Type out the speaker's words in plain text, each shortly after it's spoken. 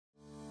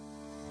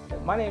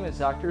My name is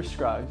Dr.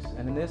 Scruggs,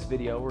 and in this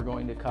video we're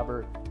going to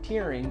cover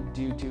tearing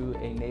due to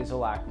a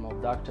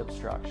nasolacrimal duct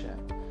obstruction.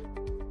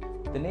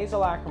 The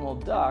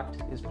nasolacrimal duct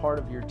is part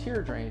of your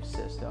tear drainage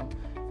system,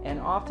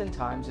 and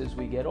oftentimes as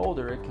we get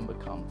older it can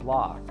become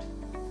blocked.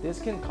 This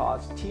can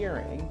cause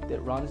tearing that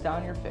runs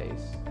down your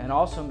face and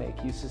also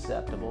make you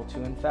susceptible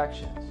to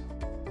infections.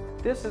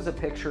 This is a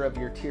picture of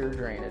your tear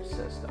drainage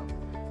system.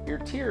 Your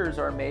tears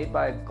are made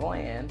by a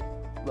gland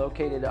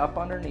located up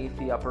underneath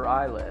the upper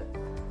eyelid.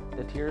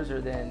 The tears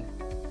are then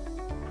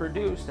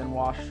produced and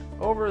washed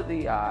over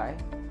the eye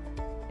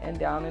and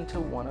down into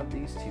one of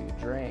these two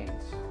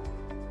drains.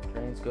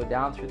 Drains go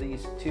down through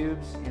these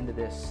tubes into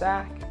this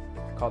sac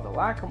called the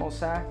lacrimal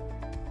sac,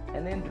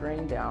 and then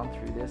drain down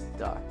through this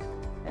duct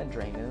and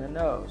drain in the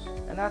nose.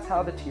 And that's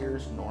how the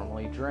tears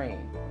normally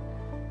drain.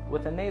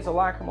 With a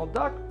nasolacrimal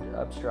duct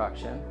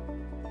obstruction,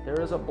 there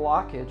is a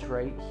blockage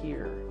right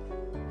here.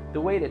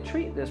 The way to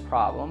treat this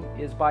problem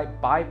is by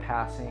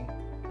bypassing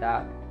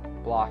that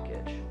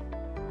blockage.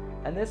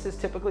 And this is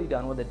typically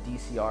done with a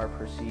DCR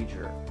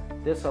procedure.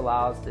 This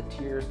allows the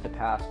tears to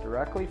pass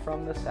directly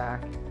from the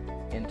sac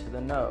into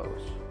the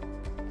nose.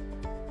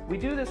 We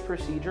do this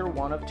procedure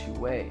one of two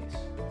ways.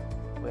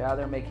 We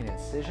either make an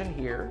incision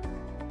here,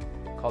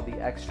 called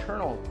the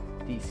external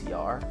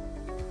DCR,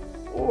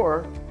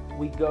 or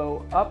we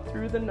go up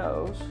through the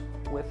nose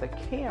with a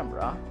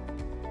camera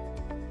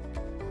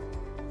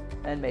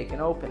and make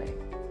an opening.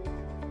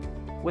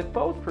 With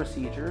both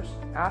procedures,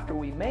 after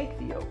we make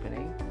the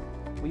opening,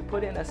 we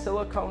put in a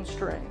silicone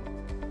string,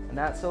 and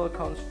that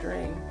silicone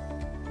string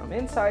from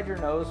inside your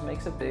nose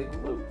makes a big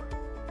loop.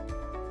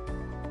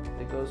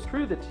 It goes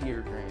through the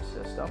tear drainage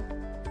system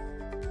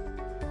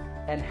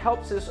and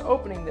helps this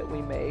opening that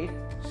we made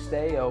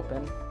stay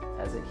open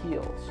as it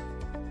heals.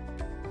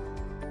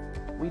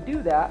 We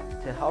do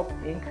that to help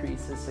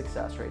increase the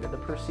success rate of the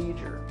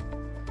procedure.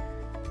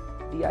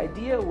 The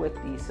idea with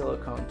the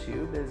silicone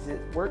tube is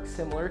it works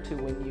similar to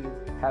when you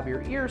have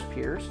your ears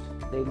pierced.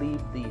 They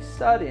leave the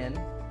stud in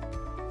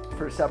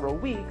for several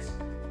weeks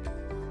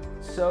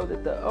so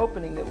that the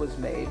opening that was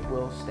made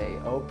will stay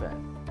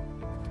open.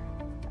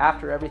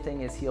 After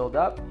everything is healed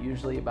up,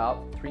 usually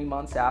about 3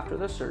 months after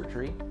the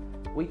surgery,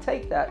 we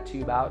take that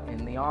tube out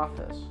in the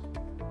office.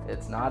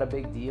 It's not a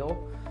big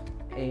deal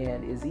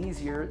and is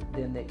easier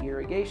than the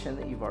irrigation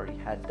that you've already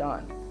had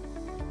done.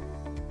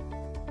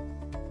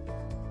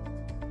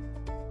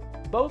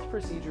 Both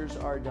procedures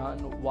are done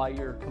while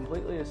you're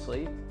completely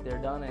asleep. They're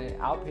done in an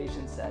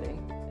outpatient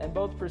setting, and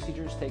both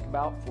procedures take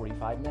about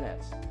 45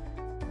 minutes.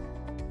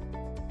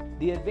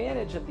 The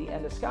advantage of the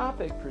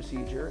endoscopic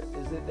procedure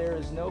is that there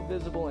is no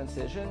visible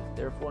incision,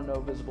 therefore no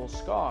visible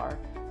scar,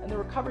 and the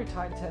recovery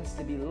time tends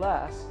to be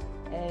less,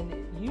 and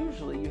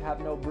usually you have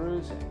no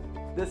bruising.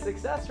 The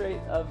success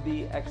rate of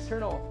the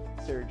external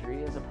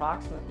surgery is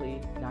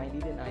approximately 90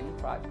 to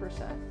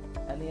 95%,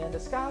 and the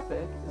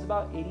endoscopic is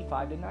about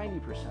 85 to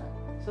 90%.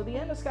 So the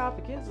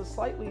endoscopic is a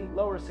slightly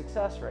lower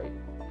success rate.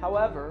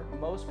 However,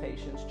 most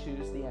patients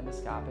choose the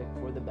endoscopic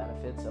for the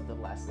benefits of the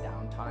less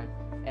downtime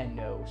and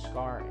no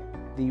scarring.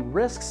 The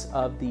risks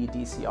of the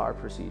DCR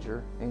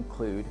procedure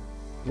include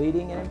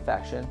bleeding and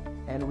infection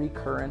and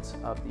recurrence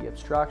of the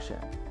obstruction.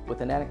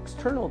 With an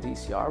external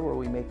DCR, where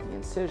we make the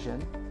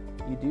incision,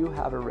 you do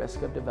have a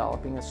risk of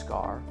developing a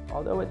scar.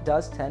 Although it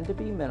does tend to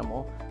be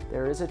minimal,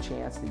 there is a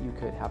chance that you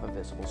could have a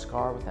visible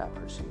scar with that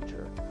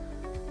procedure.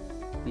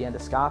 The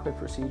endoscopic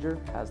procedure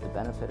has the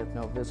benefit of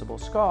no visible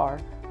scar,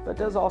 but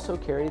does also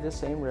carry the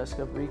same risk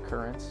of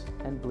recurrence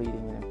and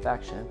bleeding and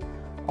infection,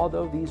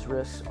 although these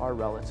risks are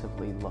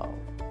relatively low.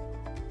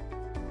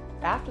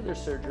 After the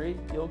surgery,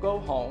 you'll go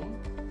home.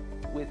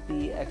 With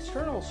the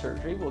external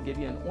surgery, we'll give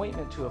you an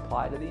ointment to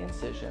apply to the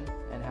incision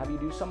and have you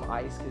do some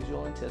ice because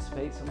you'll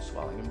anticipate some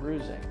swelling and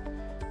bruising.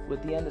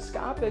 With the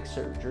endoscopic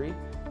surgery,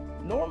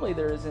 normally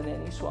there isn't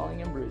any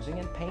swelling and bruising,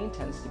 and pain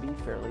tends to be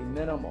fairly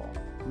minimal.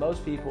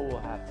 Most people will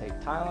have to take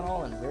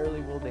Tylenol, and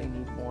rarely will they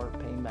need more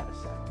pain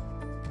medicine.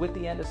 With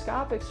the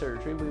endoscopic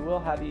surgery, we will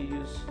have you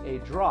use a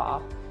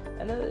drop,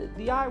 and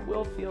the eye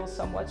will feel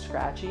somewhat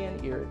scratchy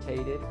and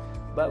irritated,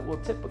 but will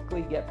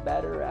typically get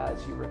better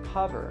as you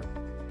recover.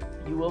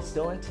 You will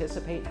still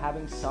anticipate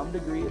having some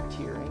degree of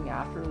tearing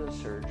after the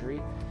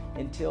surgery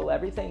until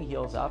everything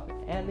heals up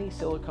and the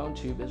silicone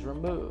tube is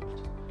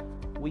removed.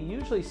 We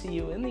usually see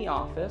you in the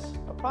office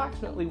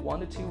approximately 1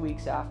 to 2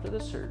 weeks after the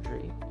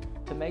surgery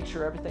to make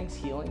sure everything's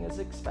healing as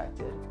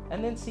expected,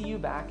 and then see you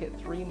back at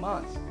 3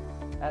 months.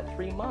 At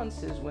 3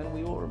 months is when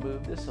we will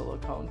remove the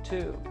silicone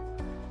tube.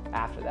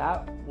 After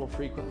that, we'll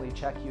frequently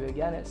check you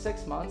again at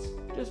 6 months,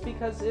 just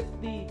because if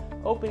the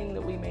opening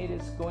that we made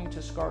is going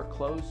to scar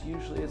closed,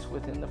 usually it's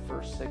within the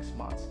first 6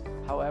 months.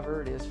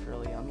 However, it is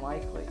fairly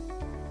unlikely.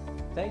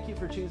 Thank you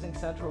for choosing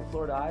Central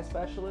Florida Eye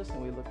Specialist,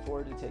 and we look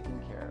forward to taking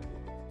care of you.